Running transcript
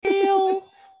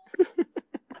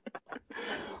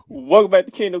Welcome back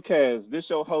to Kingdom Cast. This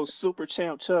your host, Super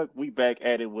Champ Chuck. We back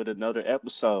at it with another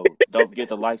episode. Don't forget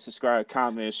to like, subscribe,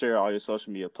 comment, and share all your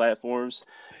social media platforms.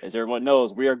 As everyone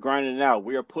knows, we are grinding it out.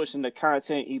 We are pushing the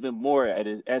content even more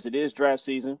as it is draft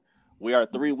season. We are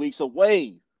 3 weeks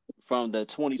away from the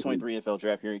 2023 NFL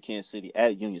Draft here in Kansas City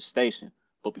at Union Station.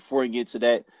 But before we get to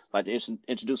that, I'd like to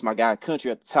introduce my guy, Country,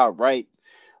 at the top right.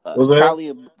 What's that?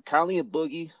 Kylie and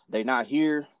Boogie, they're not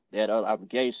here. They had other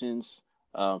obligations.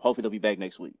 Hopefully they'll be back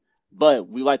next week. But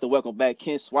we like to welcome back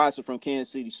Ken Switzer from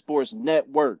Kansas City Sports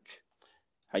Network.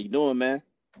 How you doing, man?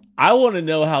 I want to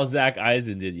know how Zach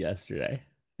Eisen did yesterday.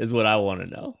 Is what I want to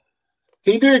know.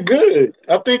 He did good.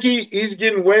 I think he's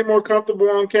getting way more comfortable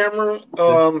on camera.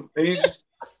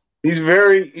 He's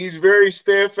very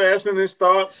steadfast in his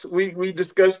thoughts. We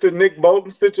discussed the Nick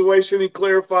Bolton situation. He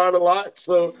clarified a lot,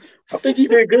 so I think he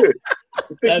did good. I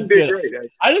think That's he did good. great.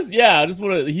 Actually. I just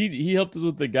want to. He helped us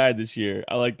with the guide this year.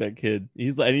 I like that kid.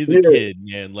 He's a kid,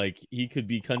 man. Like he could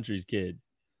be Country's kid.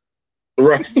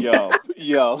 Right.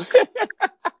 Yo.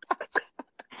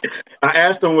 I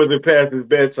asked him, was it past his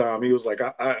bedtime? He was like,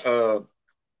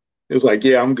 He was like,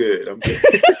 yeah, I'm good.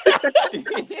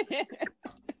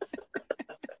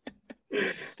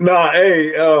 Nah,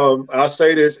 hey, I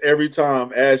say this every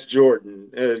time. Ask Jordan.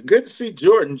 Good to see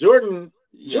Jordan. Jordan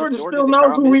still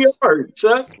knows who we are.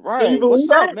 Chuck, can you Right. believe What's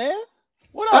up, that? man?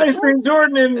 What I up, ain't bro? seen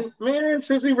Jordan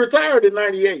since he retired in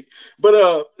 '98. But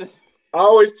I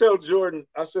always tell Jordan,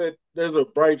 I said, there's a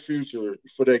bright future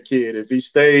for that kid if he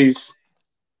stays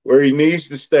where he needs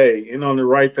to stay and on the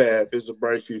right path. There's a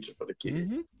bright future for the kid.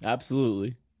 Mm-hmm.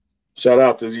 Absolutely. Shout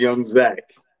out to young Zach.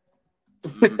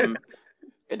 Mm-hmm.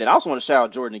 And then I also want to shout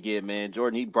out Jordan again, man.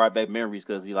 Jordan, he brought back memories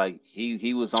because he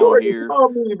was on Jordan, here. call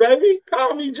me, baby.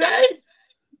 Call me, Jay.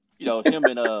 You know, him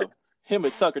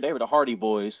and Tucker, they were the Hardy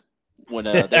Boys when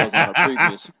they was on a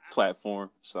previous platform.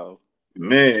 So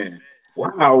Man,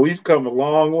 wow, we've come a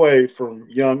long way from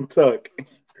young Tuck.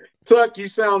 Tuck, you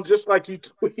sound just like you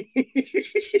tweet.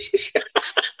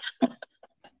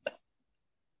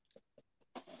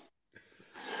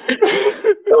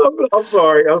 I'm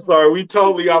sorry. We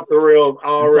totally off the rails It's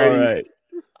all already. right.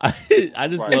 I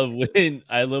just Right. love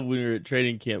when we were at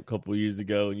training camp a couple years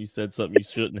ago and you said something you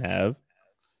shouldn't have.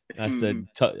 I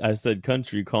said,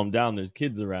 Country, calm down. There's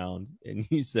kids around, and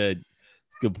you said,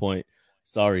 "It's a good point.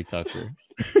 Sorry, Tucker."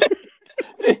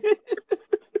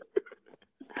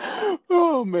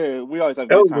 Oh man, we always have a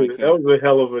That good was time at a, that camp. was a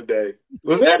hell of a day.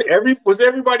 Was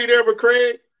everybody there but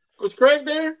Craig? Was Craig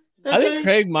there that I think day?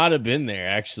 Craig might have been there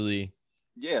actually.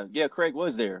 Yeah, Craig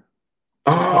was there.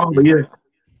 Just a couple Oh years yeah, ago.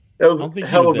 that I was don't a think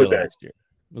he hell was of a there day. last year.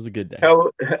 It was a good day.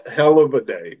 Hell of a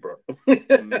day, bro.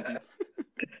 Mhm.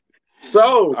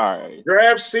 So, All right.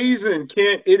 draft season,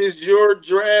 Kent. It is your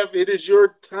draft. It is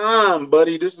your time,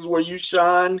 buddy. This is where you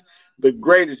shine the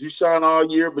greatest. You shine all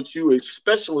year, but you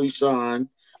especially shine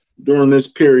during this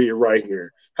period right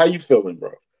here. How you feeling, bro?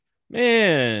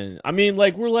 Man, I mean,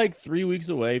 like we're like 3 weeks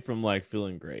away from like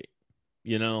feeling great,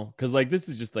 because like this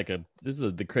is just like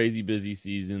the crazy busy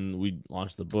season. We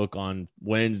launched the book on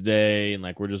Wednesday, and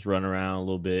like we're just running around a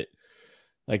little bit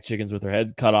like chickens with our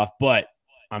heads cut off. But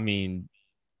I mean,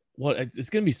 it's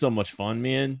gonna be so much fun,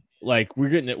 man. Like we're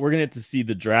gonna get to see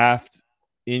the draft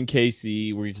in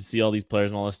KC. We're going to see all these players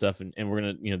and all this stuff, and we're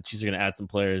gonna, the Chiefs are gonna add some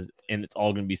players, and it's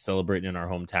all gonna be celebrating in our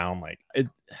hometown. Like it,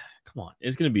 come on,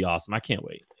 it's gonna be awesome. I can't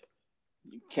wait.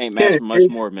 You can't ask Kent, for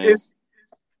much more, man.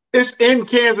 it's in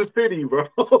Kansas City, bro.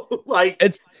 Like,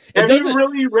 It have you doesn't.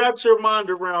 really wrapped your mind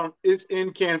around it's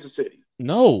in Kansas City?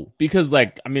 No, because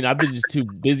like I mean, I've been just too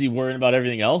busy worrying about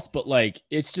everything else. But like,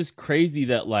 it's just crazy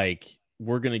that like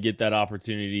we're gonna get that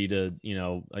opportunity to,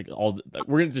 like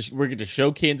we're going to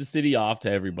show Kansas City off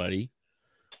to everybody.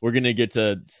 We're gonna get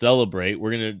to celebrate.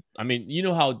 I mean, you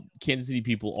know how Kansas City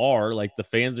people are. Like the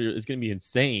fans it's gonna be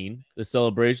insane. The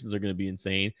celebrations are gonna be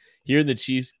insane. Hearing the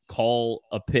Chiefs call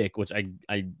a pick, which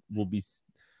I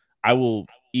will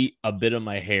eat a bit of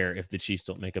my hair if the Chiefs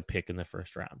don't make a pick in the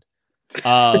first round.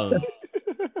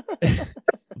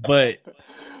 But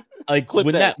like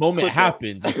when that moment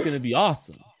happens, it's gonna be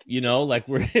awesome. Like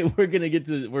we're gonna get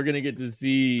to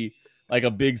see like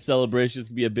a big celebration. It's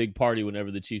gonna be a big party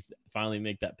whenever the Chiefs finally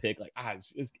make that pick. Like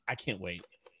I can't wait.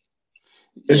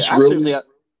 It's Yeah, really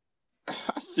I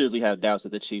seriously have doubts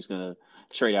that the Chiefs gonna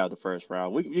trade out the first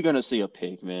round. You're gonna see a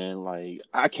pick, man. Like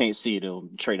I can't see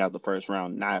them trade out the first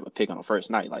round, not have a pick on the first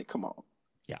night. Like, come on,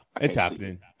 Yeah, I it's can't see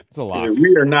happening. It's a lock.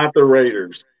 we are not the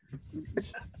Raiders. it.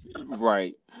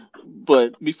 Right.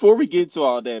 But before we get to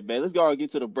all that, man, let's go and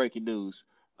get to the breaking news.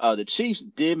 The Chiefs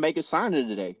did make a signing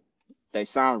today. They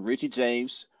signed Richie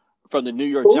James from the New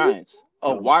York Who? Giants,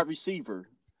 a wide receiver,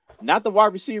 not the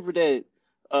wide receiver that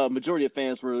majority of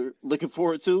fans were looking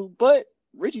forward to. But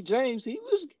Richie James, he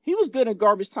was good in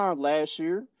garbage time last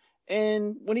year,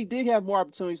 and when he did have more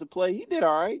opportunities to play, he did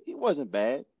all right. He wasn't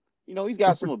bad. He's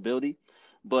got some ability,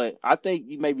 but I think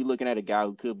you may be looking at a guy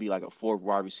who could be like a fourth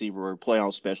wide receiver or play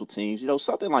on special teams,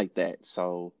 something like that.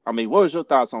 So, I mean, what was your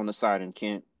thoughts on the signing,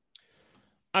 Kent?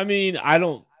 I mean, I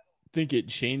don't think it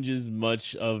changes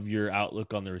much of your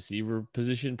outlook on the receiver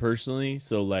position personally.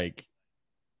 So, like,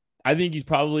 I think he's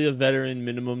probably a veteran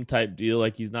minimum type deal.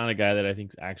 Like, he's not a guy that I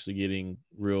think is actually getting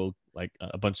real, like,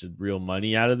 a bunch of real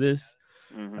money out of this.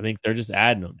 I think they're just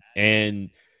adding him. And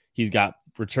he's got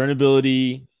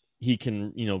returnability. He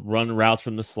can, run routes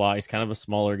from the slot. He's kind of a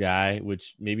smaller guy,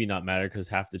 which maybe not matter because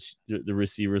half the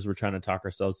receivers we're trying to talk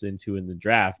ourselves into in the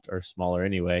draft are smaller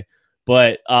anyway.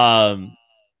 But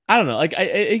I don't know. Like,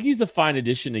 I he's a fine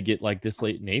addition to get like this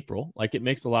late in April. Like, it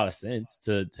makes a lot of sense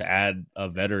to add a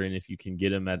veteran if you can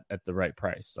get him at the right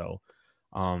price. So,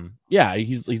 yeah,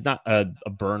 he's not a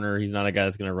burner. He's not a guy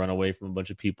that's going to run away from a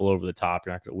bunch of people over the top.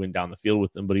 You're not going to win down the field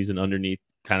with him, but he's an underneath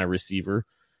kind of receiver,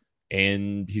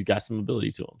 and he's got some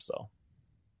ability to him. So,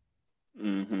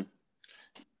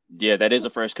 yeah, that is a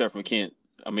fresh cut from Kent.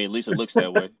 I mean, at least it looks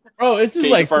that way. Bro, this is Can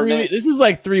you like confirm 3 that? weeks. This is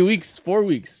like 3 weeks, 4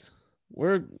 weeks.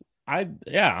 It's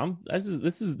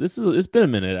been a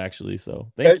minute actually. So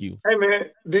thank you. Hey man,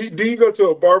 do you go to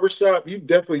a barber shop? You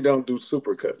definitely don't do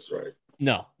supercuts, right?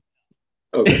 No.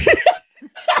 Okay.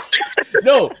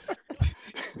 No.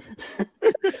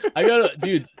 I gotta,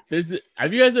 dude. There's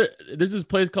this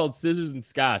place called Scissors and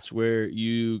Scotch where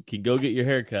you can go get your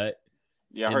hair cut.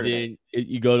 Yeah, I heard of that.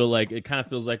 You go to like, it kind of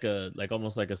feels like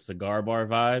almost like a cigar bar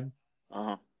vibe.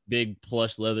 Big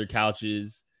plush leather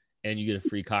couches, and you get a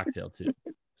free cocktail too.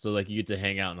 So like you get to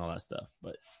hang out and all that stuff.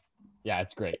 But yeah,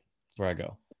 it's great. That's where I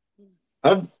go.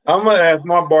 I'm gonna ask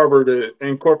my barber to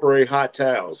incorporate hot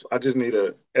towels. I just need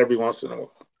every once in a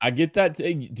while. I get that,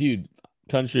 dude.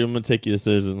 Country, I'm gonna take you to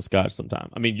Scissors and Scotch sometime.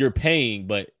 I mean, you're paying,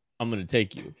 but I'm gonna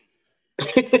take you.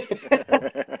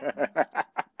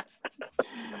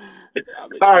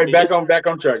 All right, back on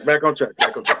track.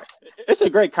 It's a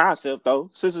great concept,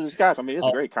 though. Scissors and Scotch. I mean, it's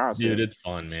a great concept. Dude, it's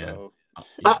fun, man. So,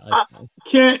 I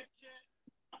can't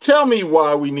tell me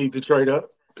why we need to trade up,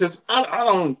 because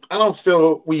I don't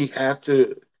feel we have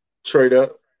to trade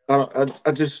up.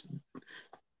 I just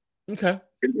okay.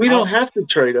 We don't have to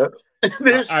trade up.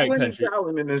 There's all right, plenty of Country.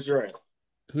 talent in this draft.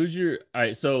 All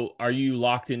right? So, are you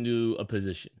locked into a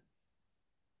position?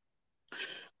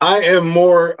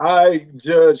 I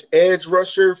judge edge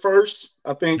rusher first.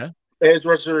 I think edge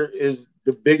rusher is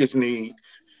the biggest need.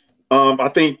 I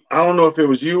don't know if it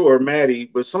was you or Maddie,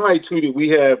 but somebody tweeted we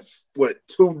have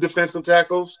 2 defensive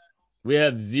tackles. We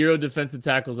have 0 defensive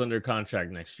tackles under contract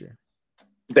next year.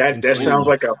 That sounds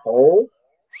like a hole.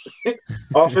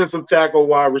 Offensive tackle,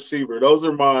 wide receiver. Those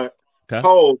are my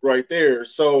holes right there.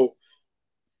 So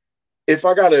if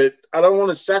I don't want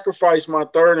to sacrifice my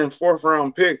 3rd and 4th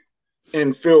round pick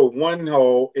and fill 1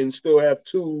 hole and still have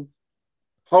 2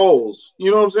 holes.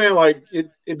 You know what I'm saying? Like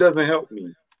it doesn't help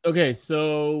me. Okay,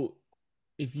 so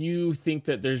if you think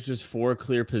that there's just 4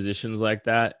 clear positions like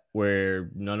that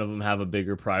where none of them have a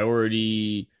bigger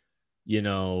priority,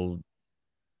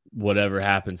 whatever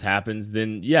happens,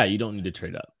 then yeah, you don't need to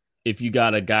trade up. If you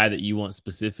got a guy that you want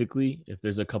specifically, if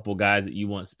there's a couple guys that you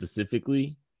want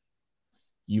specifically,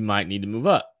 you might need to move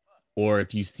up. Or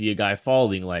if you see a guy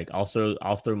falling, like I'll throw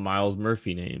Miles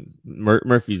Murphy's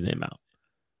name out.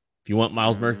 If you want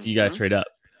Miles Murphy, you got to trade up.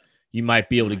 You might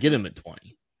be able to get him at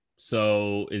 20.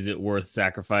 So is it worth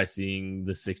sacrificing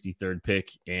the 63rd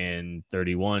pick and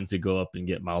 31 to go up and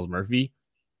get Miles Murphy?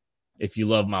 If you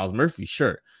love Miles Murphy,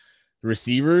 sure.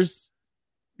 Receivers,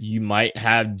 you might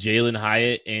have Jalen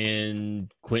Hyatt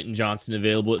and Quentin Johnson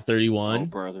available at 31. Oh,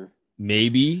 brother.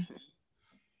 Maybe.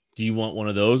 Do you want one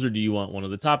of those or do you want one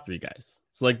of the top 3 guys?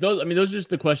 So like those are just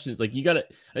the questions. Like you got to,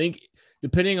 I think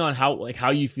depending on how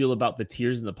you feel about the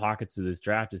tiers in the pockets of this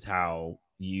draft is how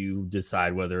you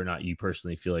decide whether or not you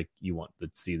personally feel like you want to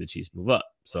see the Chiefs move up.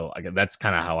 So that's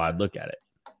kind of how I'd look at it.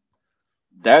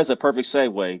 That is a perfect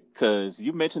segue because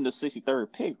you mentioned the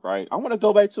 63rd pick, right? I want to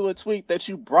go back to a tweet that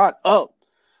you brought up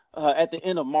at the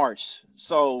end of March.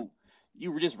 So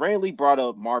you just randomly brought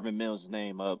up Marvin Mills'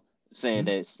 name up, saying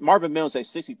that Marvin Mills at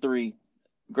 63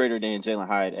 greater than Jalen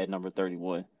Hyatt at number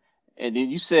 31. And then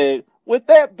you said, with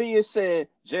that being said,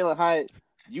 Jalen Hyatt,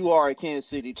 you are a Kansas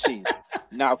City Chief.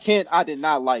 Now, Kent, I did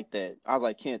not like that. I was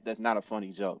like, Kent, that's not a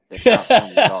funny joke. That's not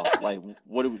funny at all. Like,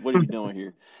 what are you doing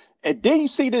here? And then you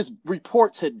see this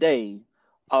report today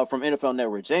from NFL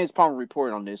Network. James Palmer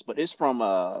reported on this, but it's from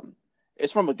a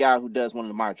guy who does one of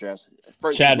the mock drafts.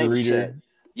 Chad Reader.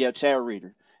 Chad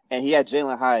Reader. And he had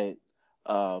Jalen Hyatt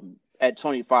At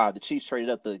 25, the Chiefs traded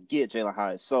up to get Jalen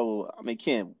Hyatt. So, I mean,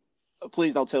 Ken,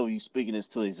 please don't tell me you speaking this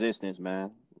to existence,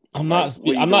 man. I'm Like, not.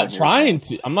 what are you I'm not doing here, man? trying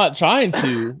to. I'm not trying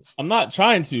to. I'm not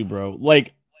trying to, bro.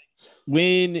 Like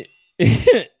when,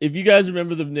 if you guys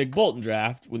remember the Nick Bolton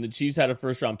draft, when the Chiefs had a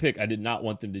first round pick, I did not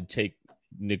want them to take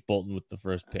Nick Bolton with the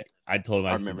first pick. I told him,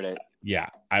 I I said, remember that. yeah,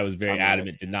 I was I very remember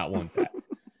adamant, did not want that.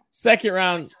 Second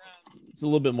round, it's a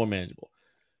little bit more manageable.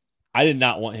 I did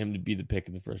not want him to be the pick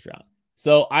in the first round.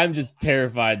 So I'm just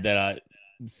terrified that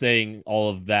I'm saying all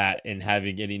of that and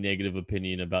having any negative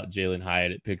opinion about Jalen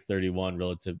Hyatt at pick 31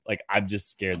 relative. Like, I'm just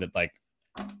scared that, like,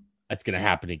 that's going to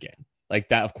happen again. Like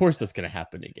that, of course, that's going to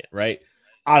happen again, right?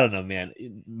 I don't know,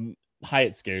 man.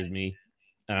 Hyatt scares me.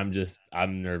 And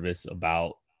I'm nervous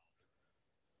about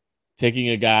taking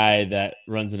a guy that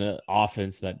runs an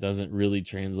offense that doesn't really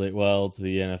translate well to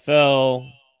the NFL,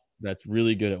 that's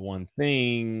really good at one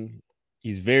thing.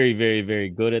 He's very, very, very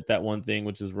good at that one thing,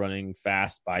 which is running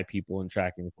fast by people and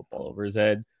tracking the football over his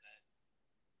head.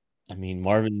 I mean,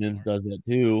 Marvin Mims does that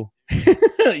too.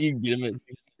 You can get him at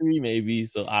 63, maybe.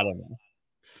 So I don't know.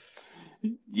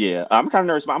 Yeah, I'm kind of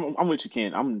nervous. But I'm with you,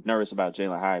 Ken. I'm nervous about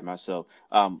Jalen Hyatt myself.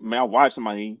 Man, I watched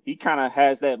somebody. He kind of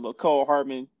has that McCole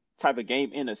Hardman type of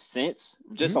game in a sense,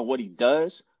 just on what he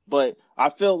does. But I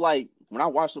feel like when I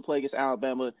watched him play against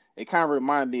Alabama, it kind of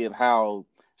reminded me of how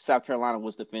South Carolina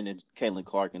was defending Caitlin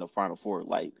Clark in the Final Four.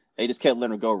 Like they just kept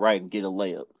letting her go right and get a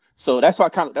layup. So that's why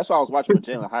I was watching with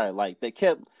Jalen Hyatt. Like they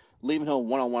kept leaving him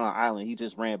one on one on island. He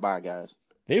just ran by guys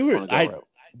They were on the go route.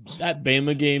 that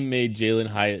Bama game made Jalen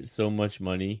Hyatt so much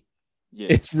money. Yeah.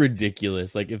 It's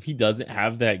ridiculous. Like if he doesn't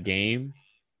have that game,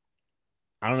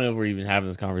 I don't know if we're even having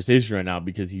this conversation right now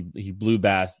because he blue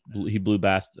bassed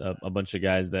a bunch of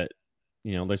guys that,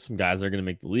 you know, there's some guys that are going to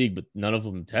make the league, but none of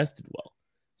them tested well.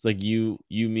 It's like you,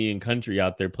 me, and Country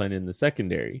out there playing in the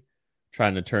secondary,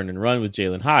 trying to turn and run with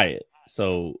Jalen Hyatt.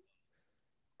 So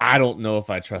I don't know if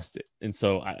I trust it. And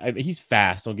so he's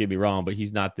fast, don't get me wrong, but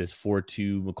he's not this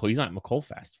 4.2 McCole. He's not McCole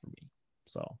fast for me.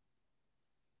 So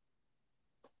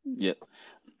Yeah.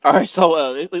 All right,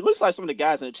 so it looks like some of the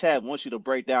guys in the chat want you to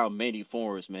break down Manny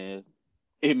Forbes, man.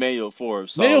 Emmanuel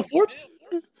Forbes. Emmanuel So Forbes?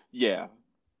 yeah.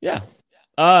 Yeah.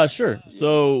 Sure. Yeah.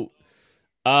 So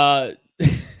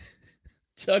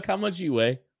Chuck, how much you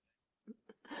weigh?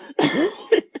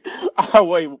 I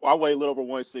weigh a little over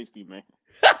 160, man.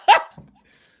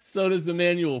 So does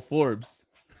Emmanuel Forbes.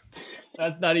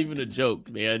 That's not even a joke,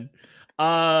 man.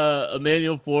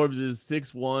 Emmanuel Forbes is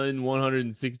 6'1",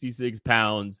 166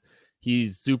 pounds.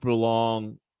 He's super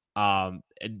long. And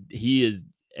he's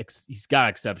got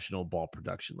exceptional ball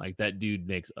production. Like that dude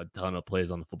makes a ton of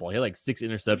plays on the football. He had like 6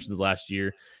 interceptions last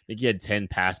year. I think he had 10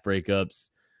 pass breakups.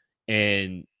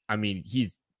 And I mean,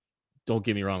 don't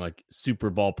get me wrong, like super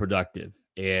ball productive.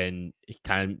 And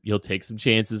he'll take some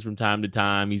chances from time to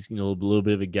time. He's, a little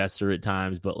bit of a guesser at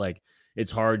times, but like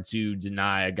it's hard to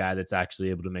deny a guy that's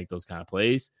actually able to make those kind of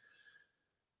plays.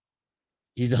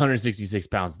 He's 166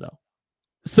 pounds though.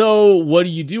 So what do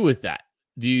you do with that?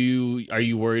 Are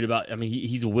you worried about? I mean,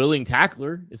 he's a willing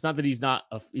tackler. It's not that he's not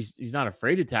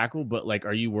afraid to tackle, but like,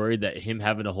 are you worried that him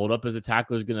having to hold up as a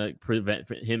tackler is going to prevent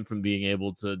him from being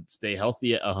able to stay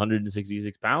healthy at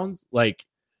 166 pounds? Like,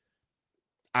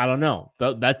 I don't know.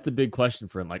 That's the big question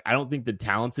for him. Like, I don't think the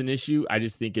talent's an issue. I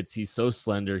just think he's so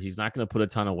slender. He's not going to put a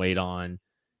ton of weight on.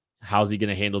 How's he going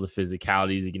to handle the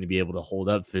physicality? Is he going to be able to hold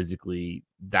up physically?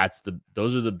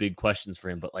 Those are the big questions for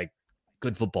him. But like,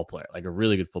 good football player, like a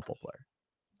really good football player.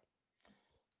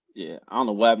 Yeah, I don't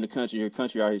know what happened to country. Your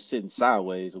country out here sitting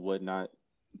sideways or whatnot.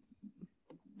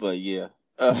 But yeah.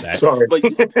 Sorry. But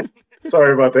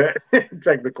sorry about that.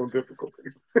 Technical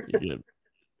difficulties.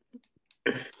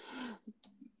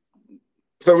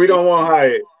 So we don't want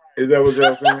Hyatt. Is that what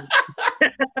you're saying?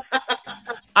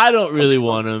 I don't really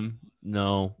want him.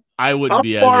 No, I wouldn't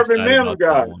be as Marvin excited Mims about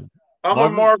guy. that one. I'm a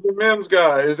Marvin Mims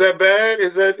guy. Is that bad?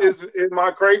 Am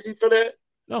I crazy for that?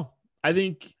 No, I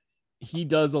think he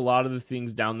does a lot of the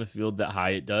things down the field that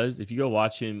Hyatt does. If you go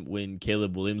watch him when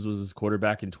Caleb Williams was his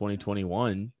quarterback in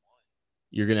 2021,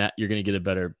 you're gonna get a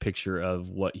better picture of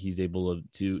what he's able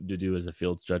to do as a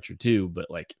field stretcher too.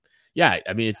 But like, yeah,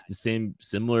 I mean, it's the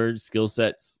similar skill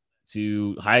sets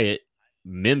to Hyatt.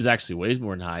 Mims actually weighs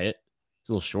more than Hyatt. He's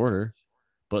a little shorter,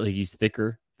 but like he's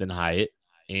thicker than Hyatt.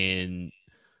 And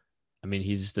I mean,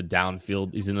 he's just a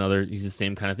downfield. He's the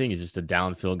same kind of thing. He's just a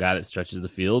downfield guy that stretches the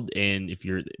field. And if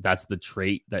that's the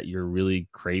trait that you're really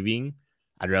craving,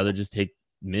 I'd rather just take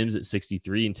Mims at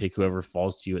 63 and take whoever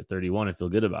falls to you at 31 and feel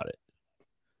good about it.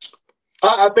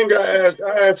 I think I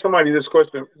asked somebody this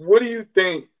question. What do you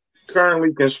think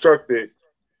currently constructed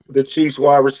the Chiefs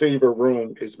wide receiver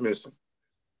room is missing?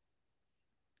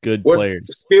 good What players.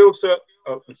 skill set?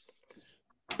 Oh,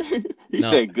 He No,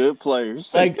 said good players.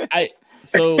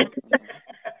 so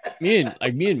me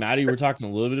and Maddie were talking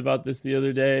a little bit about this the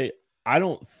other day. I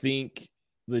don't think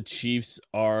the Chiefs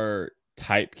are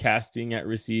typecasting at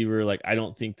receiver. Like, I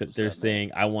don't think that What's they're that, man?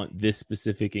 saying I want this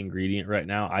specific ingredient right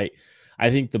now. I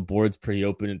think the board's pretty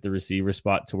open at the receiver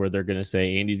spot to where they're going to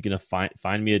say Andy's going to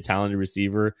find me a talented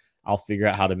receiver. I'll figure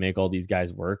out how to make all these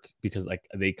guys work, because like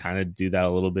they kind of do that a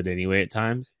little bit anyway at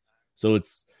times. So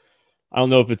I don't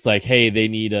know if it's like, hey, they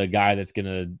need a guy that's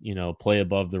going to, play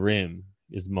above the rim.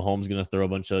 Is Mahomes going to throw a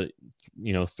bunch of,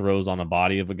 throws on a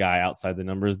body of a guy outside the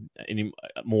numbers any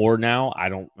more now? I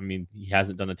mean, he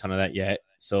hasn't done a ton of that yet.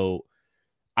 So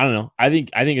I don't know. I think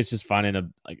it's just finding a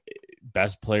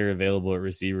best player available at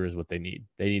receiver is what they need.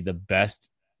 They need the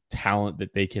best talent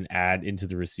that they can add into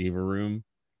the receiver room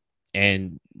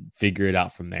and figure it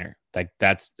out from there. Like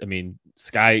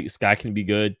Sky can be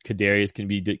good. Kadarius can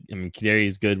be. Kadarius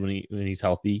is good when he's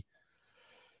healthy.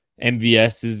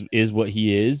 MVS is what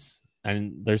he is,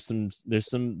 and there's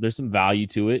some value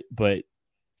to it, but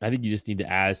I think you just need to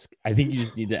ask. I think you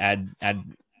just need to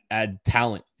add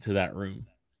talent to that room.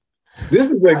 This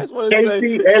is I a just want to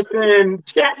say, KCSN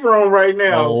chat room right The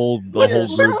now. whole yeah,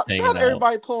 group's shout hanging out to out.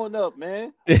 everybody pulling up,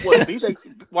 man. What BJ?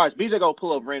 Watch BJ gonna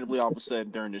pull up randomly all of a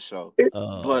sudden during the show.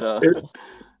 But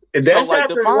And so that's like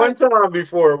happened one define time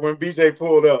before when BJ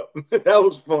pulled up. That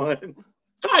was fun.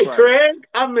 Hi, right, Craig.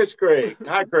 I miss Craig.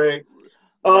 Hi, Craig.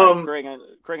 right. Um, Craig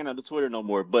ain't on the Twitter no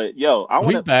more. But yo, I Oh,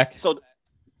 want he's to back.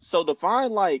 so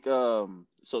define like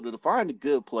so to define the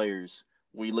good players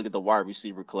when you look at the wide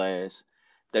receiver class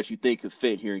that you think could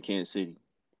fit here in Kansas City.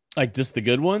 Like just the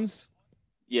good ones.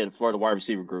 Yeah, for the wide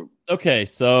receiver group. Okay,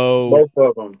 so both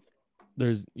of them.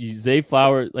 there's Zay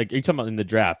Flowers. Like, are you talking about in the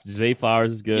draft? Zay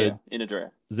Flowers is Yeah, good. in the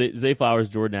draft. Zay Flowers,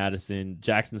 Jordan Addison,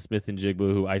 Jackson Smith, and Jigba,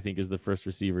 who I think is the first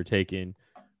receiver taken.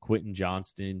 Quentin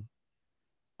Johnston.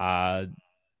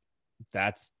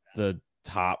 That's the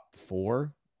top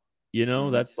four.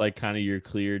 That's like kind of your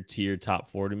cleared tier top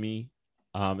four to me.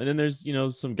 And then there's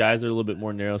some guys that are a little bit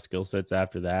more narrow skill sets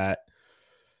after that.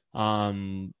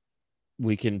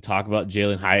 We can talk about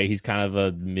Jalen Hyatt. He's kind of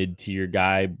a mid-tier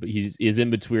guy, but he's in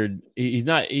between. He's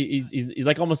not. He's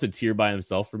like almost a tier by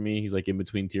himself for me. He's like in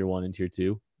between tier 1 and tier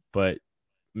 2. But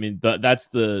I mean, that's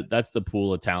the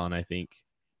pool of talent, I think.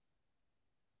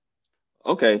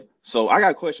 Okay, so I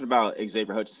got a question about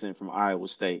Xavier Hutchinson from Iowa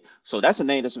State. So that's a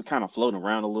name that's been kind of floating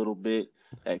around a little bit.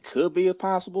 That could be a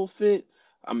possible fit.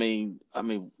 Do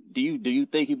you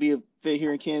think he'd be a fit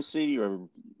here in Kansas City or?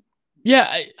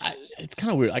 Yeah, it's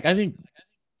kind of weird. Like, I think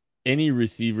any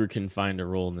receiver can find a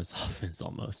role in this offense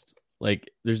almost. Like,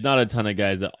 there's not a ton of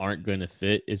guys that aren't going to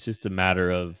fit. It's just a matter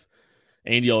of,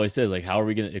 Andy always says, like, how are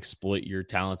we going to exploit your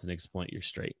talents and exploit your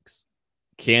strengths?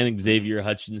 Can Xavier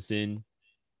Hutchinson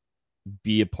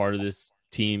be a part of this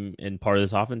team and part of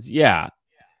this offense? Yeah.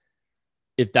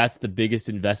 If that's the biggest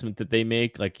investment that they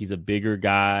make, like, he's a bigger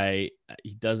guy,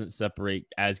 he doesn't separate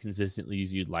as consistently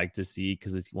as you'd like to see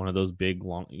because it's one of those big,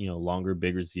 longer,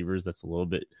 big receivers that's a little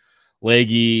bit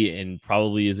leggy and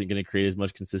probably isn't going to create as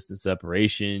much consistent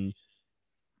separation.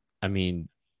 I mean,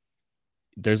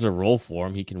 there's a role for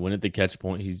him. He can win at the catch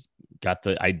point. He's got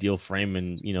the ideal frame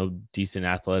and, decent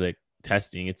athletic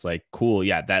testing. It's like, cool.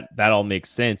 Yeah, that all makes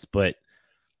sense. But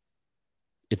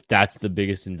if that's the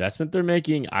biggest investment they're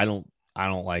making, I don't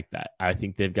like that. I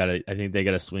think they got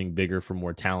to swing bigger for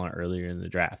more talent earlier in the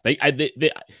draft.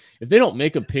 If they don't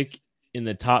make a pick in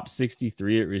the top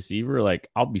 63 at receiver, like,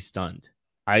 I'll be stunned.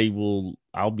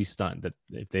 I'll be stunned that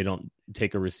if they don't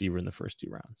take a receiver in the first 2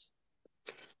 rounds.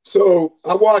 So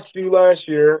I watched you last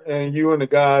year, and you and the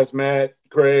guys, Matt,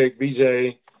 Craig, BJ.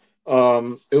 It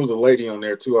was a lady on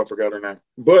there too. I forgot her name.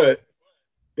 But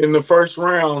in the first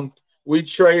round, we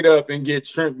trade up and get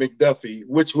Trent McDuffie,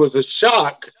 which was a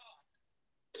shock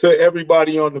to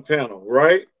everybody on the panel,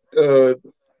 right?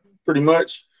 Pretty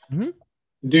much. Mm-hmm.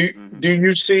 Do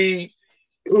you see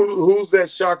who's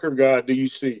that shocker guy? Do you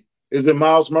see? Is it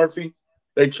Miles Murphy?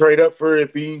 They trade up for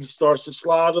if he starts to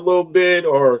slide a little bit,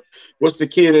 or what's the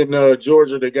kid in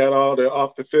Georgia that got all the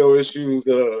off the field issues?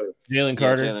 Jalen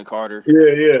Carter. Jalen Carter.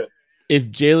 Yeah. If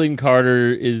Jalen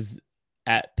Carter is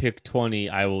at pick 20,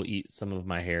 I will eat some of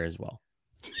my hair as well.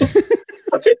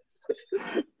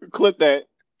 Clip that.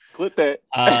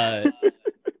 I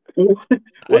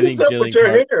think up with your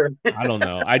hair? I don't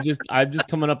know. I'm just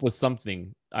coming up with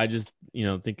something. I just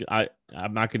think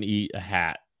I'm not going to eat a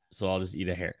hat, so I'll just eat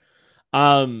a hair.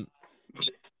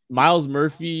 Miles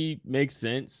Murphy makes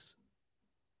sense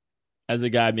as a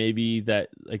guy maybe that,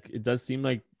 like, it does seem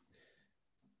like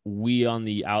we on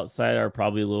the outside are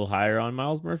probably a little higher on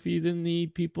Myles Murphy than the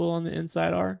people on the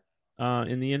inside are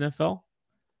in the NFL.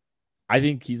 I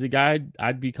think he's a guy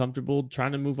I'd be comfortable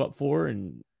trying to move up for,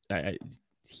 and I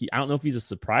don't know if he's a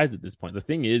surprise at this point. The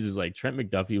thing is like Trent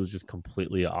McDuffie was just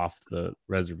completely off the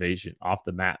reservation, off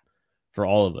the map for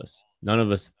all of us. None of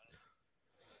us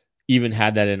even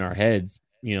had that in our heads.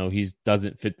 You know, he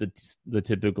doesn't fit the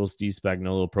typical Steve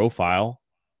Spagnuolo profile.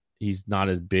 He's not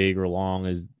as big or long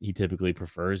as he typically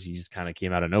prefers. He just kind of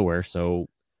came out of nowhere. So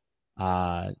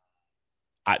that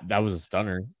was a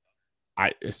stunner.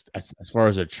 As far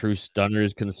as a true stunner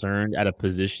is concerned, at a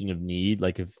position of need,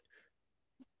 like if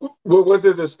Well, was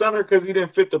it a stunner because he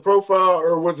didn't fit the profile,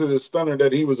 or was it a stunner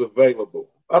that he was available?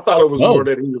 I thought it was more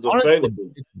that he was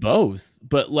available. It's both.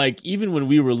 But like even when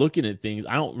we were looking at things,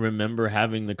 I don't remember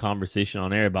having the conversation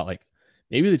on air about like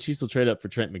maybe the Chiefs will trade up for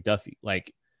Trent McDuffie.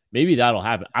 Like maybe that'll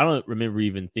happen. I don't remember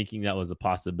even thinking that was a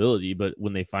possibility. But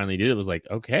when they finally did, it was like,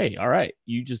 okay, all right,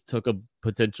 you just took a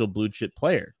potential blue chip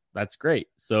player. That's great.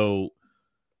 So,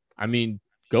 I mean,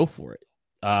 go for it.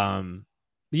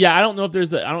 Yeah, I don't know if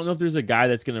there's a guy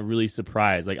that's gonna really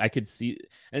surprise. Like I could see,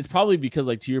 and it's probably because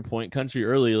like to your point, Country,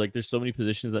 earlier, like there's so many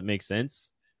positions that make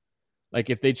sense. Like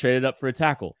if they traded up for a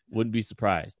tackle, wouldn't be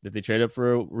surprised. If they trade up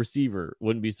for a receiver,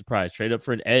 wouldn't be surprised. Trade up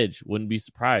for an edge, wouldn't be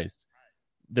surprised.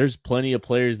 There's plenty of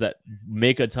players that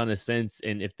make a ton of sense,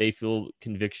 and if they feel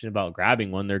conviction about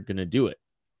grabbing one, they're gonna do it.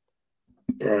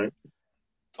 Right.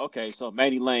 Okay, so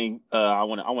Manny Lane, I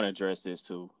want to address this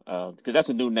too, because that's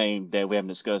a new name that we haven't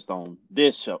discussed on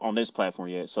this show, on this platform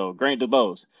yet. So Grant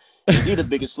DuBose, is he the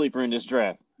biggest sleeper in this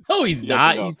draft? No, he's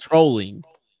not. He's trolling.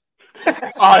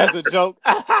 Oh, that's a joke.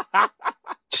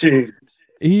 Jeez.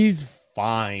 He's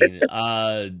fine.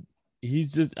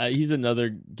 He's another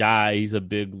guy. He's a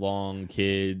big, long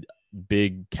kid,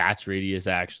 big catch radius,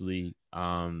 actually.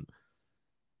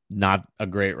 Not a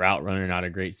great route runner, not a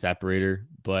great separator,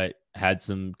 but had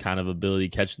some kind of ability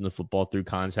catching the football through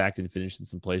contact and finishing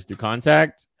some plays through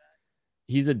contact.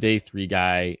 He's a day 3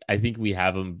 guy. I think we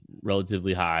have him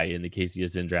relatively high in the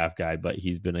KCSN draft guide, but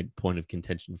he's been a point of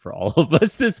contention for all of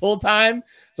us this whole time.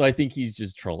 So I think he's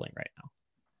just trolling right now.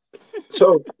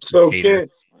 So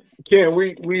Ken,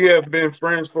 we have been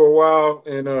friends for a while,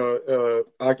 and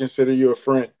I consider you a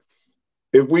friend.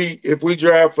 If we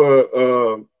draft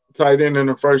a tight end in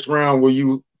the first round, will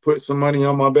you put some money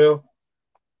on my bail?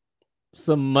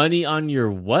 Some money on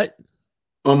your what?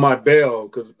 On my bail,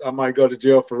 because I might go to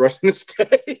jail for rushing the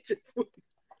stage.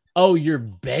 Oh, your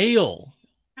bail.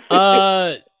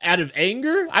 Out of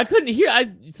anger? I couldn't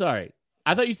hear. Sorry.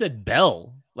 I thought you said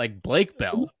Bell, like Blake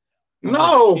Bell.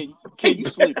 No. Ken, you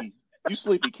sleepy. You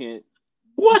sleepy, Ken.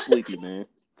 What? You sleepy, man.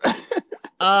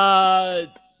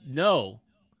 No.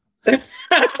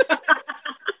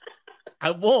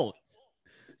 I won't.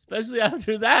 Especially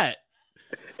after that.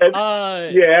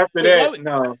 After that,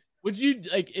 no. Would you,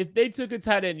 like, if they took a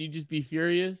tight end, you'd just be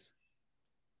furious?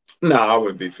 No, I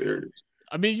wouldn't be furious.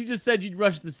 I mean, you just said you'd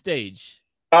rush the stage.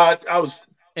 I was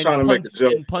trying to make a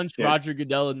joke. And punch Roger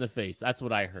Goodell in the face. That's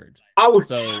what I heard.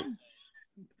 So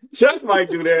Chuck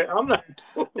might do that. I'm not.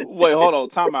 Wait, hold on.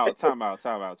 Time out.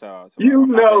 You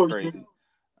know, crazy.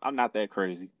 I'm not that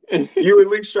crazy. You at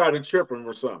least try to trip him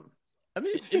or something. I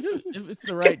mean, if it's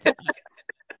the right time.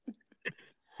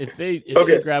 If they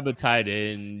grab a tight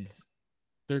end,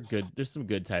 they're good. There's some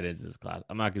good tight ends in this class.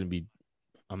 I'm not gonna be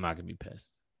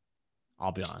pissed.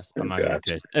 I'll be honest. I'm not gonna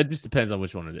be pissed. It just depends on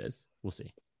which one it is. We'll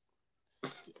see.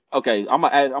 Okay, I'm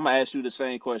gonna ask you the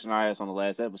same question I asked on the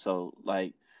last episode,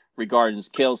 like regarding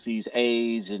Kelsey's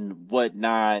age and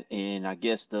whatnot, and I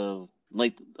guess the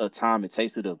length of time it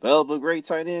takes to develop a great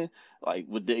tight end. Like,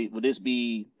 would this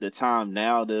be the time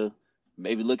now to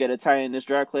maybe look at a tight end in this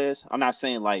draft class? I'm not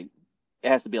saying like it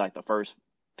has to be like the first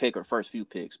pick or first few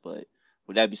picks, but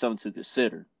would that be something to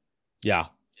consider? Yeah,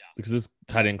 because this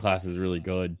tight end class is really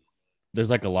good. There's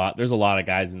a lot of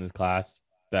guys in this class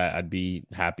that I'd be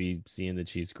happy seeing the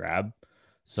Chiefs grab.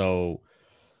 So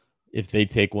if they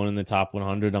take one in the top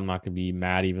 100, I'm not going to be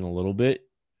mad even a little bit.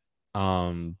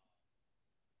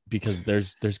 Because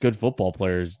there's good football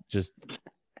players. Just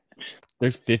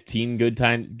there's 15 good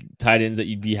tight ends that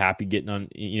you'd be happy getting on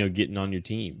your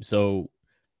team. So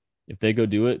if they go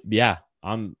do it, yeah,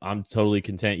 I'm totally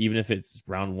content. Even if it's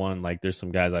round 1, like there's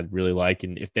some guys I'd really like,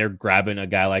 and if they're grabbing a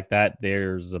guy like that,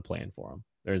 there's a plan for them.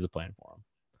 There's a plan for them.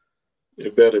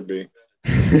 It better be.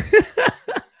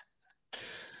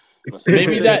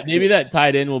 maybe that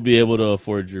tight end will be able to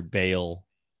afford your bail.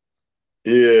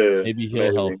 Yeah, maybe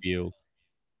he'll help you.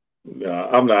 No,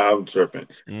 I'm not. I'm tripping.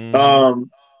 Mm-hmm.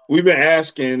 We've been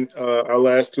asking our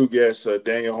last 2 guests,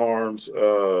 Daniel Harms,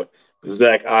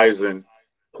 Zach Eisen,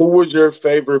 Who was your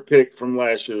favorite pick from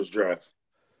last year's draft?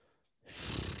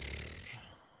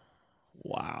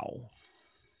 Wow.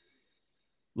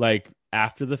 Like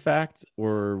after the fact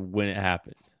or when it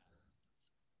happened?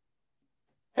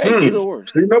 Hey, either or.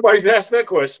 See, nobody's asked that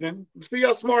question. See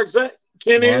how smart Zach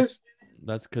Ken Well, is?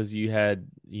 that's because you had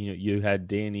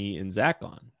Danny and Zach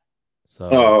on.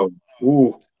 So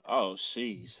Ooh. Oh,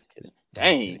 jeez. just kidding.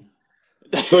 Dang.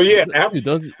 So yeah, Dude,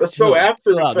 let's go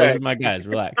after the out. fact. Those are my guys.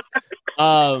 Relax.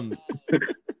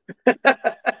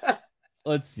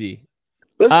 Let's see.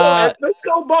 Let's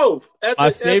go both. My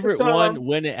favorite one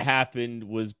when it happened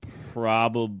was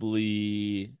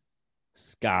probably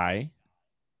Sky.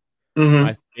 Mm-hmm.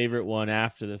 My favorite one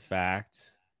after the fact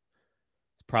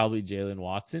is probably Jalen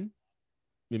Watson.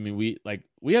 I mean, we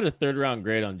had a 3rd round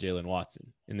grade on Jalen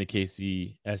Watson in the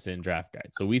KCSN draft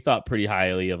guide. So we thought pretty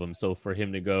highly of him. So for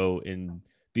him to go and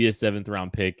be a 7th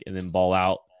round pick and then ball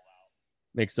out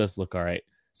makes us look all right.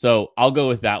 So I'll go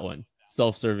with that one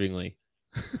self-servingly.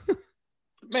 Man,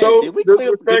 so did we clean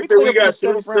up the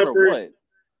 7th round or what?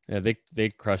 Yeah, they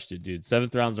crushed it, dude.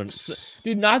 7th rounds are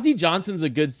dude. Najee Johnson's a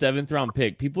good 7th round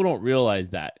pick. People don't realize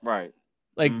that, right?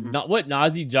 Like not what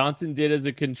Najee Johnson did as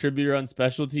a contributor on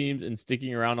special teams and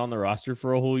sticking around on the roster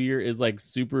for a whole year is like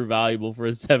super valuable for a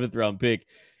 7th round pick,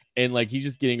 and like he's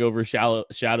just getting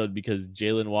overshadowed because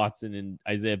Jalen Watson and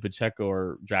Isaiah Pacheco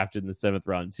are drafted in the 7th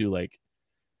round too. Like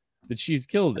the Chiefs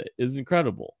killed it. It's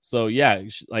incredible. So yeah,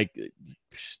 like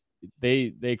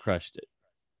they crushed it.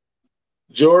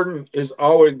 Jordan is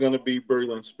always going to be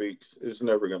Breland Speaks. It's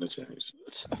never going to change.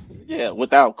 Yeah,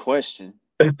 without question.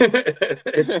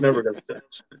 It's never going to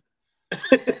change.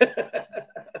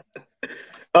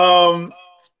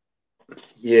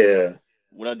 Yeah.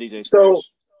 What up, DJ Scratch? So,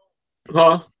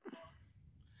 huh?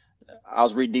 I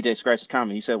was reading DJ Scratch's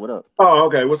comment. He said, "What up?" Oh,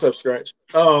 okay. What's up, Scratch?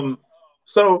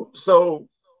 So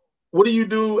what do you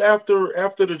do after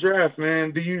the draft,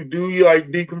 man? Do you like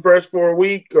decompress for a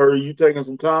week, or are you taking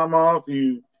some time off?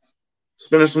 You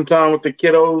spending some time with the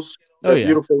kiddos? That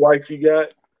beautiful wife you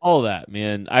got? All that,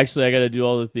 man. Actually, I got to do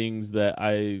all the things that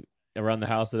around the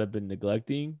house that I've been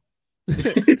neglecting.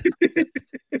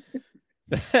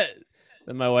 That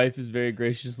my wife is very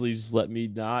graciously just let me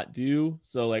not do.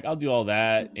 So like I'll do all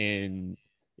that and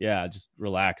yeah, just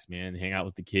relax, man. Hang out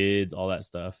with the kids, all that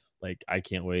stuff. Like I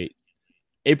can't wait.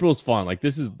 April's fun. Like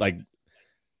this is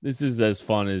as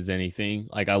fun as anything.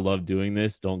 Like I love doing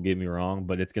this, don't get me wrong,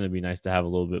 but it's gonna be nice to have a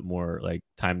little bit more like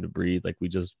time to breathe. Like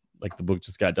the book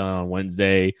just got done on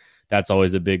Wednesday. That's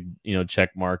always a big,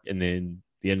 check mark. And then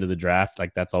the end of the draft,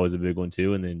 like that's always a big one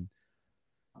too. And then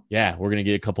yeah, we're gonna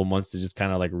get a couple months to just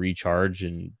kind of like recharge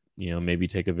and maybe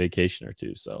take a vacation or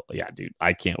two. So yeah, dude,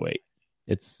 I can't wait.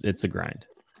 It's a grind.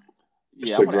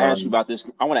 Yeah, I want to ask you about this.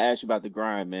 I want to ask you about the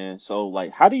grind, man. So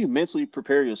like, how do you mentally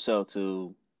prepare yourself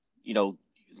to,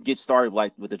 get started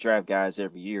like with the draft guys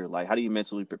every year? Like, how do you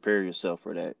mentally prepare yourself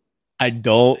for that? I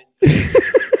don't.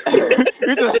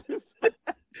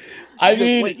 I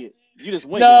mean, you just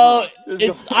wing no,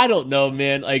 it, huh? I don't know,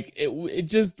 man. Like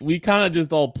we kind of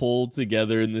just all pulled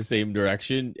together in the same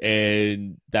direction,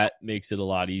 and that makes it a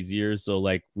lot easier. So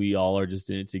like we all are just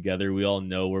in it together. We all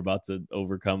know we're about to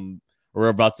overcome. We're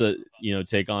about to,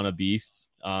 take on a beast.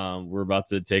 We're about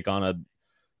to take on a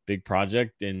big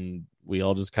project, and we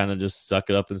all just kind of just suck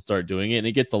it up and start doing it. And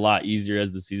it gets a lot easier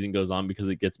as the season goes on because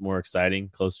it gets more exciting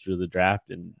closer to the draft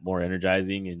and more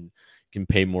energizing, and can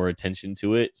pay more attention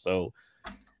to it. So,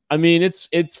 I mean,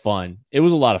 it's fun. It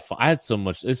was a lot of fun. I had so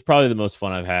much. It's probably the most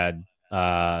fun I've had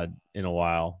in a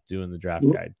while doing the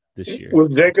draft guide this year. Was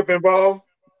Jacob involved?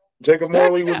 Jacob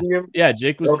Morley was in? Yeah,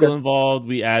 Jake was still involved.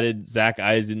 We added Zach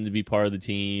Eisen to be part of the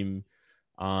team.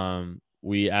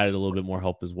 We added a little bit more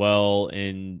help as well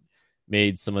and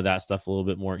made some of that stuff a little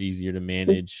bit more easier to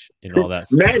manage and all that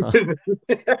stuff.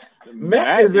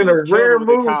 Matt is in a rare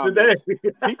mood today.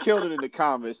 He killed it in the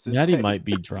comments. Matty might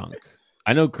be drunk.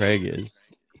 I know Craig is.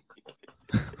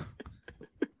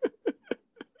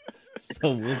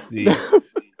 So we'll see.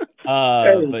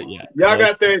 But yeah, y'all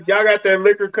got that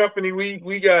liquor company.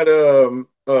 We got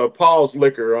Paul's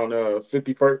Liquor on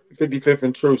 55th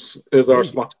and Truce is our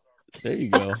sponsor. There you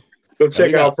go. Go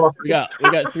check out. We got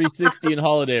 360 and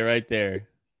Holiday right there.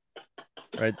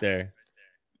 Right there.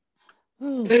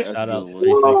 Shout out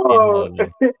 360 and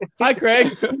Holiday. Hi,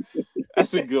 Craig.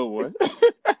 That's a good one.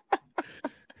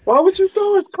 Why would you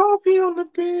throw his coffee on the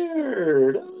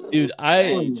beer? Dude,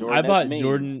 I bought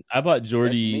Jordan. I bought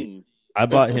Jordy. I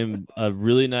bought him a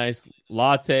really nice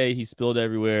latte. He spilled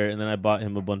everywhere, and then I bought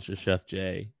him a bunch of Chef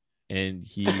J, and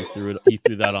he threw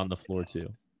that on the floor too.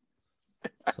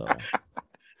 So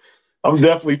I'm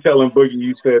definitely telling Boogie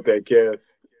you said that, Kev.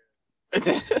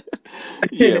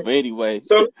 Yeah, but anyway,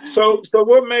 So what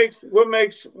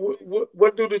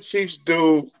do the Chiefs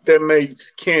do that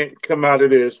makes Kent come out of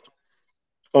this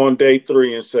on day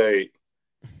 3 and say,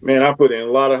 "Man, I put in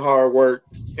a lot of hard work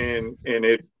and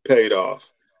it paid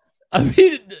off." I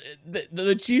mean,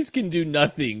 the Chiefs can do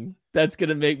nothing that's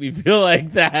gonna make me feel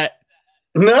like that.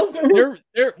 Nothing.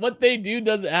 They're what they do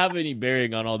doesn't have any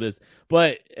bearing on all this.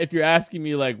 But if you're asking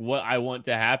me like what I want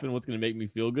to happen, what's gonna make me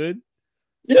feel good?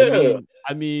 Yeah.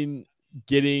 I mean,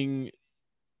 getting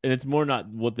and it's more not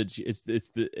what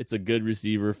it's a good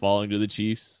receiver falling to the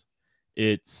Chiefs.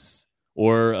 It's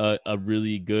or a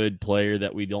really good player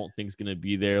that we don't think is going to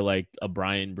be there, like a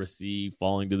Brian Brissy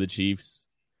falling to the Chiefs,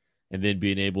 and then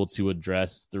being able to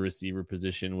address the receiver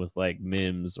position with like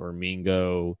Mims or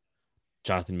Mingo,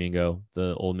 Jonathan Mingo,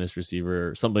 the Ole Miss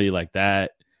receiver, somebody like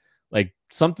that, like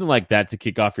something like that to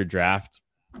kick off your draft.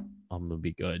 I'm gonna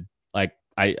be good. Like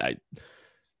I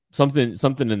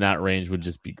something in that range would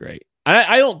just be great.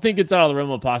 I don't think it's out of the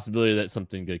realm of possibility that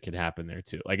something good could happen there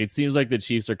too. Like it seems like the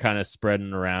Chiefs are kind of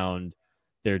spreading around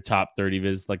their top 30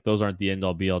 visits. Like those aren't the end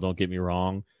all be all, don't get me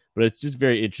wrong. But it's just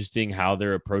very interesting how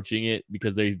they're approaching it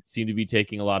because they seem to be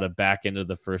taking a lot of back end of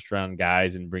the first round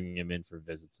guys and bringing them in for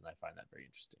visits. And I find that very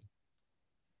interesting.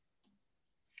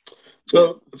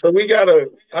 So we gotta.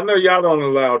 I know y'all don't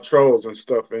allow trolls and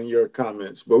stuff in your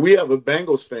comments, but we have a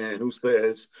Bengals fan who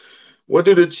says, "What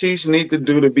do the Chiefs need to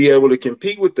do to be able to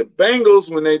compete with the Bengals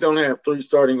when they don't have 3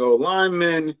 starting old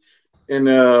linemen and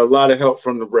a lot of help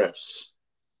from the refs?"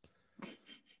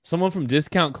 Someone from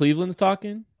Discount Cleveland's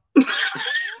talking.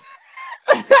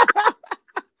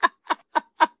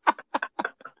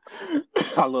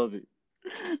 I love it.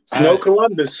 It's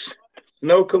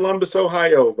no Columbus,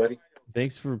 Ohio, buddy.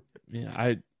 Thanks for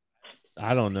I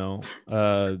don't know.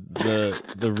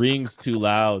 The ring's too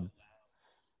loud.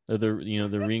 The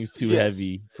ring's too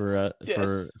heavy for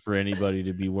for anybody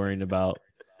to be worrying about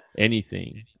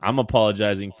anything. I'm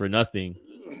apologizing for nothing.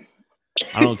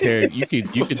 I don't care. You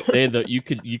could say that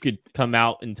you could come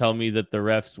out and tell me that the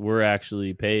refs were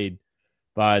actually paid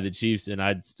by the Chiefs, and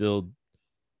I'd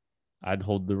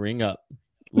hold the ring up.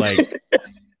 Like,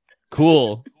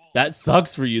 cool. That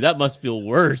sucks for you. That must feel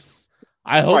worse.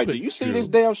 I hope it's Do you true. see this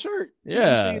damn shirt?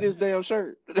 Yeah. You see this damn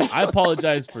shirt? I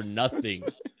apologize for nothing.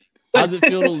 How's it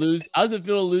feel to lose? How's it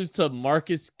feel to lose to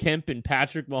Marcus Kemp and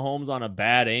Patrick Mahomes on a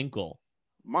bad ankle?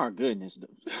 My goodness.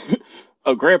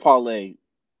 A grandpa leg.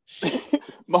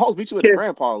 Mahomes beat you with a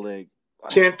grandpa leg.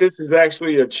 Kent, this is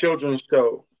actually a children's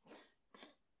show.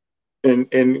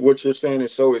 And what you're saying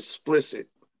is so explicit.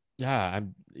 Yeah,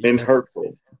 and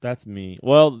hurtful. That's me.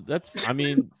 Well, I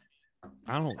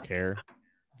don't care.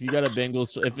 If you got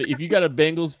a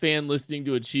Bengals fan listening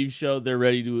to a Chiefs show, they're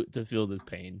ready to feel this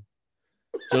pain.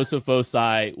 Joseph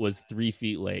Osai was 3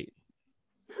 feet late.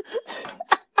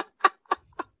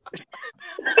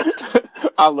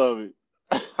 I love it.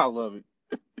 I love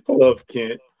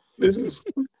Kent. This is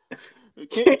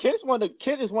Kent is one of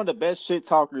the best shit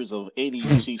talkers of any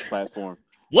Chiefs platform.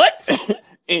 What?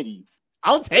 Any.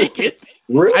 I'll take it.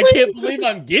 Really? I can't believe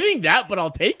I'm getting that, but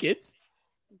I'll take it.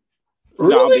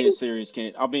 Really? No, I'm being serious,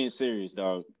 Kent. I'm being serious,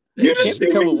 dog. You didn't see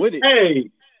me with it.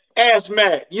 Hey, ask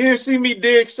Matt. You didn't see me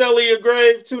dig Sully a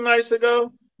grave 2 nights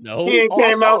ago? No. He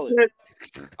came out.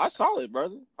 I saw it,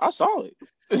 brother. I saw it.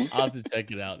 I'll have to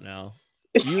check it out now.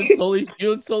 You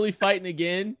and Sully fighting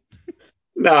again?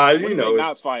 Nah, when know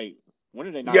not fight. When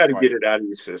did they not? You got to get it out of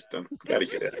your system.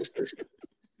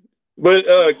 But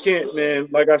Kent, man,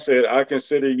 like I said, I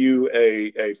consider you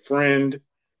a friend,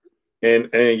 and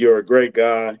you're a great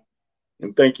guy.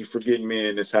 And thank you for getting me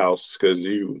in this house because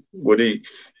what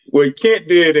Kent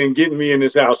did in getting me in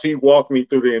this house, he walked me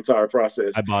through the entire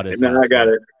process. I bought it.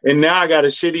 And now I got a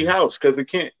shitty house because of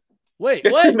Kent. Wait,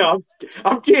 what? No,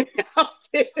 I'm kidding.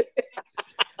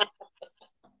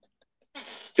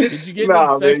 Did you get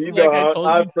an inspection like I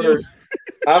told you to?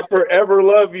 I forever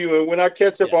love you, and when I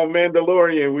catch up on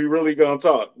Mandalorian, we really gonna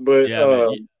talk. But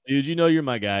dude, you're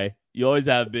my guy. You always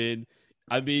have been.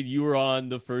 I mean, you were on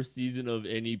the first season of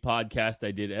any podcast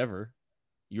I did ever.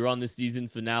 You were on the season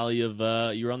finale of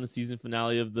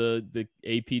the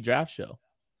AP draft show.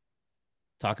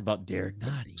 Talk about Derek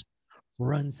Nottie,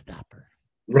 run stopper.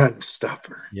 Yeah,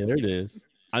 there it is.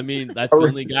 I mean, that's the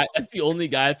only guy. That's the only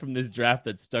guy from this draft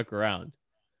that stuck around.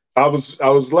 I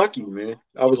was lucky, man.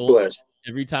 I was blessed.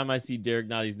 Every time I see Derek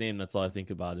Nottie's name, that's all I think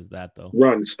about is that, though.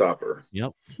 Run stopper.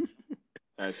 Yep.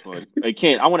 That's funny. Hey,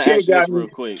 Kent, I want to ask you this real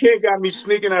quick. Kent got me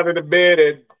sneaking out of the bed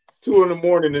at 2 a.m.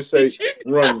 to say,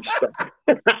 "Run stopper."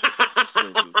 I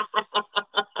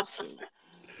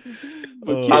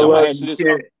want to ask you this.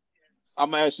 I'm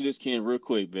gonna ask you this, Ken, real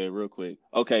quick, man, real quick.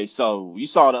 Okay, so you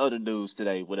saw the other news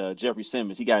today with Jeffrey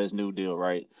Simmons. He got his new deal,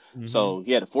 right? Mm-hmm. So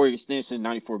he had a 4-year extension,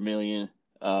 94 million,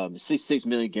 66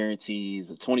 million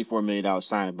guarantees, a $24 million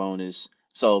signing bonus.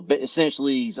 So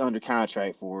essentially, he's under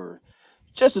contract for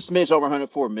just a smidge over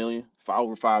 104 million for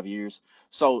over 5 years.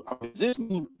 So is this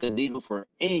move the needle for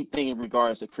anything in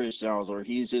regards to Chris Jones, or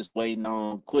he's just waiting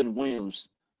on Quentin Williams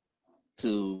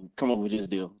to come up with his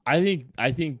deal? I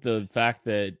think the fact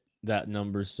that that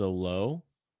number's so low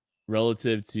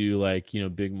relative to like,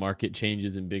 big market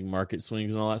changes and big market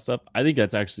swings and all that stuff, I think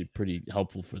that's actually pretty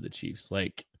helpful for the Chiefs.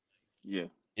 Like Yeah.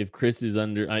 if Chris is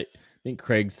under, I think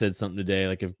Craig said something today,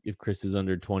 like if Chris is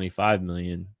under 25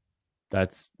 million,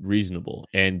 that's reasonable.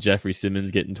 And Jeffrey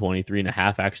Simmons getting 23 and a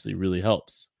half actually really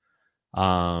helps.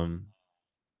 And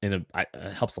it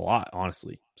helps a lot,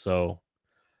 honestly. So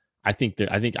I think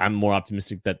I'm more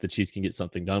optimistic that the Chiefs can get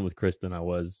something done with Chris than I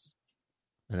was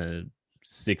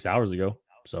 6 hours ago.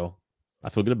 So I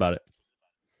feel good about it.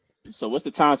 So what's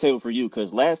the timetable for you?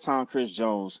 Because last time Chris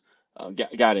Jones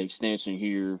got an extension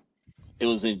here, it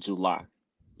was in July.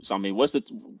 So I mean, what's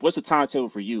the timetable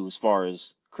for you as far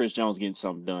as Chris Jones getting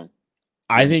something done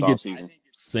I during this think it's offseason?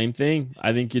 same thing.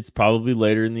 I think it's probably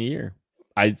later in the year.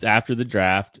 It's after the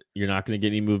draft. You're not going to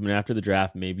get any movement after the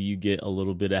draft. Maybe you get a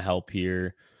little bit of help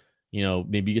here.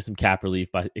 Maybe you get some cap relief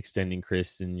by extending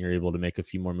Chris and you're able to make a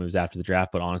few more moves after the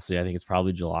draft. But honestly, I think it's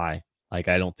probably July. Like,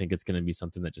 I don't think it's going to be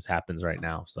something that just happens right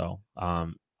now. So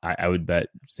I would bet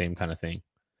same kind of thing.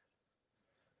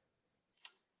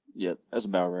 Yep, that's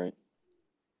about right.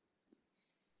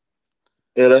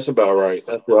 Yeah, that's about right.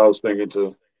 That's what I was thinking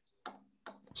too.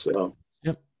 So,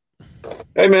 Yep.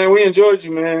 hey man, we enjoyed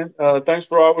you, man. Thanks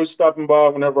for always stopping by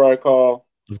whenever I call.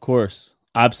 Of course.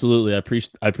 Absolutely.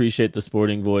 I appreciate the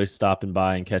sporting voice stopping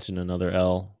by and catching another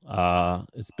L.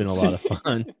 It's been a lot of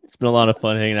fun. It's been a lot of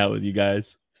fun hanging out with you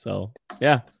guys. So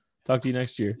yeah. Talk to you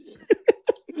next year.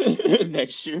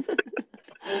 Next year.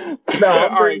 No, I'm All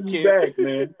right, bringing you kid. back,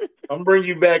 man. I'm bringing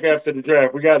you back after the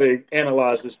draft. We got to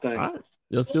analyze this thing. All right.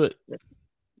 Let's do it.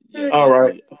 Yeah, All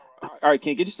right. definitely. All right,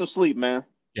 Ken, get you some sleep, man.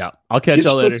 Yeah. I'll catch Get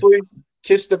y'all some later. sleep.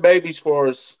 Kiss the babies for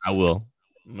us. I will.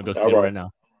 I'm gonna go see All them right. right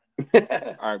now.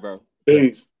 All right, bro.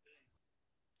 Peace.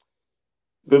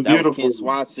 The That was beautiful Ken Ken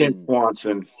Swanson.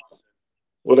 Swanson.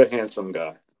 What a handsome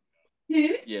guy.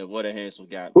 Yeah, what a handsome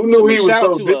guy. Who So, I knew mean, he was shout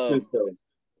out so to vicious though?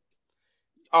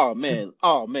 oh man,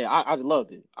 I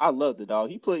loved it. I loved it, dog.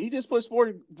 He just put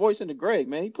sporty voice into Greg,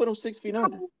 man. He put him 6 feet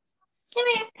under.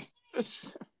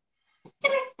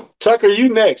 Tucker, you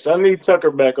next. I need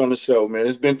Tucker back on the show, man.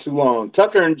 It's been too long.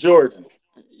 Tucker and Jordan.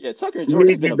 Yeah, Tucker and We Jordan,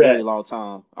 it's need been you a back. very long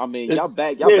time. I mean, It's y'all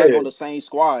back yeah, on the same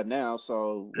squad now,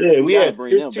 so yeah. we gotta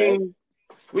bring them back.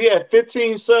 We had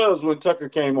 15 subs when Tucker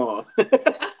came on.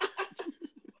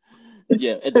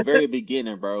 Yeah, at the very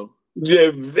beginning, bro.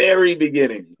 The very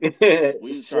beginning. We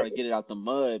was So, trying to get it out the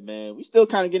mud, man. We still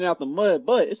kind of getting out the mud,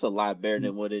 but it's a lot better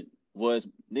than what it was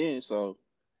then. So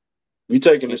we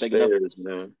taking the can't take enough. stairs,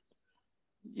 man.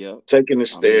 Yep. Taking the I mean,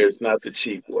 stairs, not the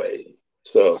cheap way. I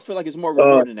So, feel like it's more uh,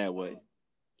 rewarding that way.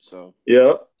 So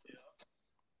yeah.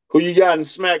 Who you got in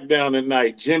SmackDown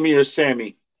tonight, Jimmy or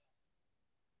Sammy?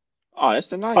 oh,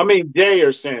 that's I tonight. mean, Jay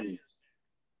or Sammy?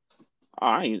 Oh,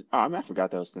 I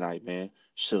forgot that was tonight, man.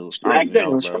 Shoot, I don't even know,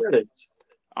 SmackDown, bro. Saturday.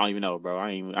 I don't even know, bro.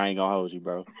 I ain't gonna hold you,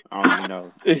 bro. I don't even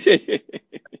know.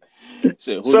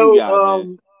 So who you So, got,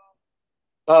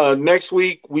 man? next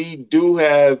week we do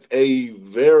have a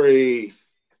very,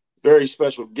 very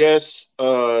special guest.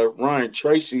 Ryan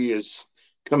Tracy is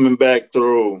coming back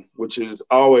through, which is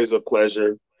always a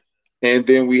pleasure. And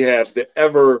then we have the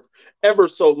ever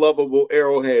so lovable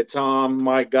Arrowhead Tom,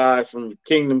 my guy from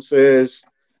Kingdom Says,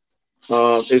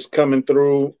 is coming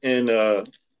through, and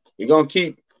we're gonna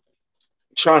keep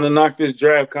trying to knock this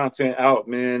draft content out,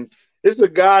 man. This is a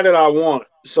guy that I want.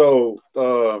 So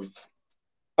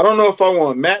I don't know if I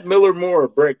want Matt Miller more or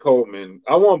Brett Coleman.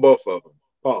 I want both of them.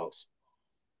 Pause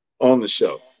on the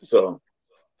show. So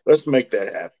let's make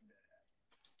that happen.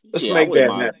 Let's Yeah, I make wouldn't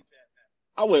that mind. happen.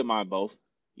 I wouldn't mind both.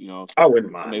 You know, I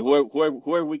wouldn't I mean, mind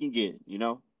whoever we can get. You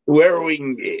know. whoever we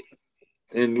can get,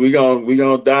 and we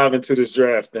gonna dive into this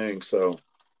draft thing. So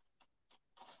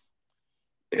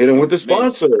hit him with the Man,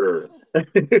 sponsor.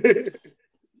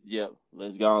 yep.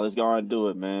 Let's go and do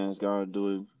it, man. Let's go and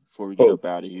do it before we get Oh, up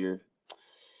out of here.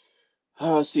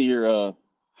 Let's see here.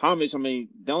 How much? I mean,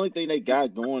 the only thing they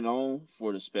got going on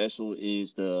for the special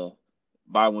is the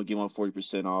buy one get one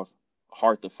 40% off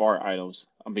heart to fart items.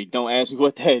 I mean, don't ask me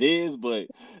what that is, but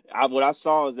what I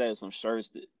saw is that some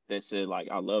shirts that said like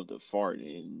I love to fart,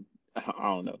 and I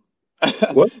don't know.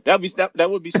 what? That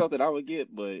would be something I would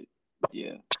get, but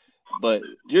yeah. But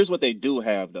here's what they do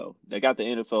have though. They got the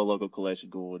NFL logo collection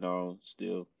going on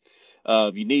still.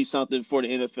 If you need something for the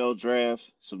NFL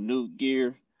draft, some new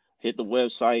gear, hit the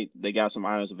website. They got some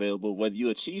items available. Whether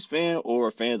you're a Chiefs fan or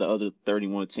a fan of the other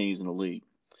 31 teams in the league,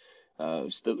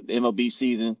 still the MLB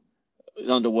season is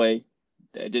underway.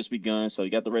 That just begun. So you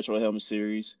got the retro helmet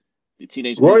series, the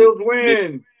Teenage Mutant Royals Ninja.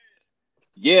 win.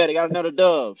 Yeah, they got another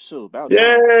dove. Shoot, about time.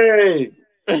 Yay.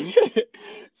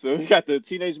 So we got the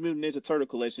Teenage Mutant Ninja Turtle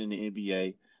collection in the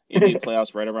NBA. NBA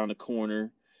playoffs right around the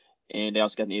corner. And they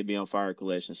also got the NBA on Fire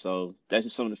collection. So that's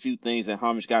just some of the few things that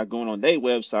Homage got going on their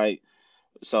website.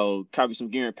 So copy some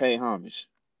gear and pay homage.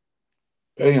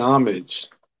 Pay homage.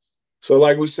 So,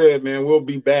 like we said, man, we'll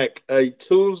be back a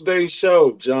Tuesday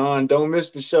show. John, don't miss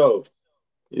the show.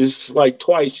 It's like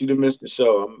twice you done missed the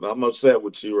show. I'm upset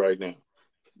with you right now.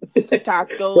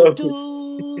 Taco so,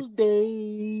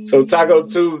 so Taco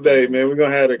Tuesday. Tuesday, man, we're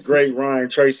gonna have a great Ryan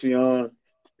Tracy on.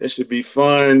 It should be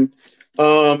fun.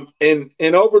 And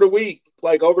over the week,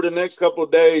 like over the next couple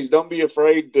of days, don't be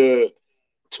afraid to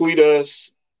tweet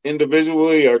us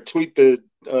individually or tweet the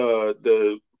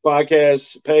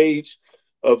podcast page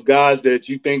of guys that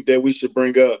you think that we should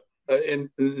bring up, and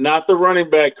not the running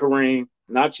back, Kareem,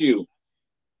 not you.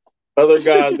 Other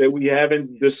guys that we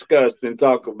haven't discussed and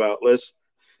talked about. Let's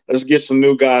get some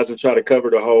new guys and try to cover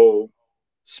the whole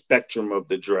spectrum of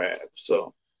the draft.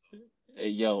 So Hey,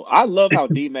 yo, I love how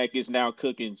D-Mac is now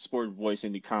cooking Sport Voice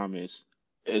in the comments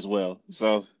as well.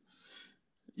 So,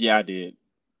 yeah, I did.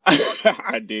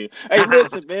 I did. Hey,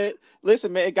 listen, man.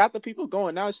 Listen, man. It got the people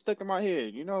going. Now it's stuck in my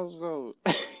head, So,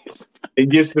 it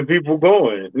gets the people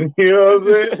going. You know what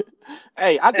I'm saying?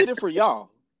 hey, I did it for y'all.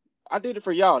 I did it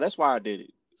for y'all. That's why I did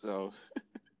it. So,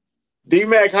 D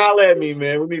Mac, holla at me,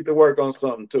 man. We need to work on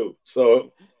something too.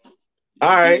 So, all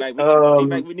yeah, right.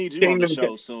 D-Mac, we need you on the Kingdom.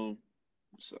 show soon.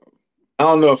 So, I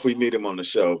don't know if we need him on the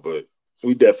show, but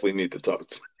we definitely need to talk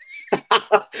to him.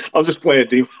 I'm just playing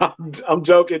D. I'm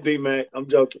joking, D Mac. I'm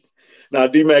joking. Now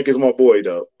D Mac is my boy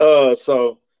though.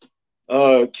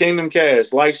 Kingdom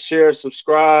Cast, like, share,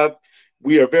 subscribe.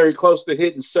 We are very close to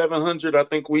hitting 700. I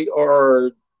think we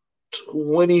are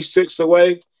 26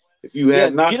 away. If you have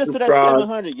yes, not get us to that subscribed,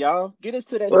 700, y'all. Get us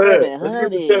to that let's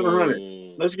get to 700.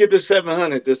 700. Let's get to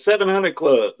 700. The 700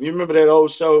 Club. You remember that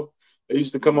old show that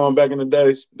used to come on Mm-hmm. back in the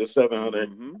days? The 700.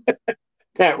 Mm-hmm. Pat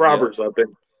Yep. Roberts, I think.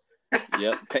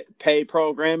 Yep. Pay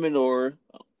programming or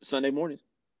Sunday morning.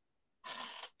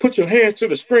 Put your hands to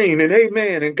the screen and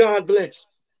amen and God bless.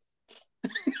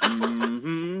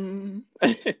 Mm-hmm.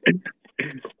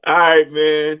 All right,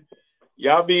 man.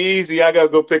 Y'all be easy. I gotta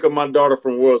go pick up my daughter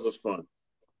from Worlds of Fun.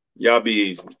 Y'all be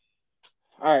easy.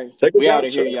 All right. Take us We out out,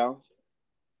 of here, Chuck. y'all.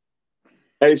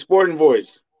 Hey, Sporting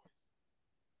Voice.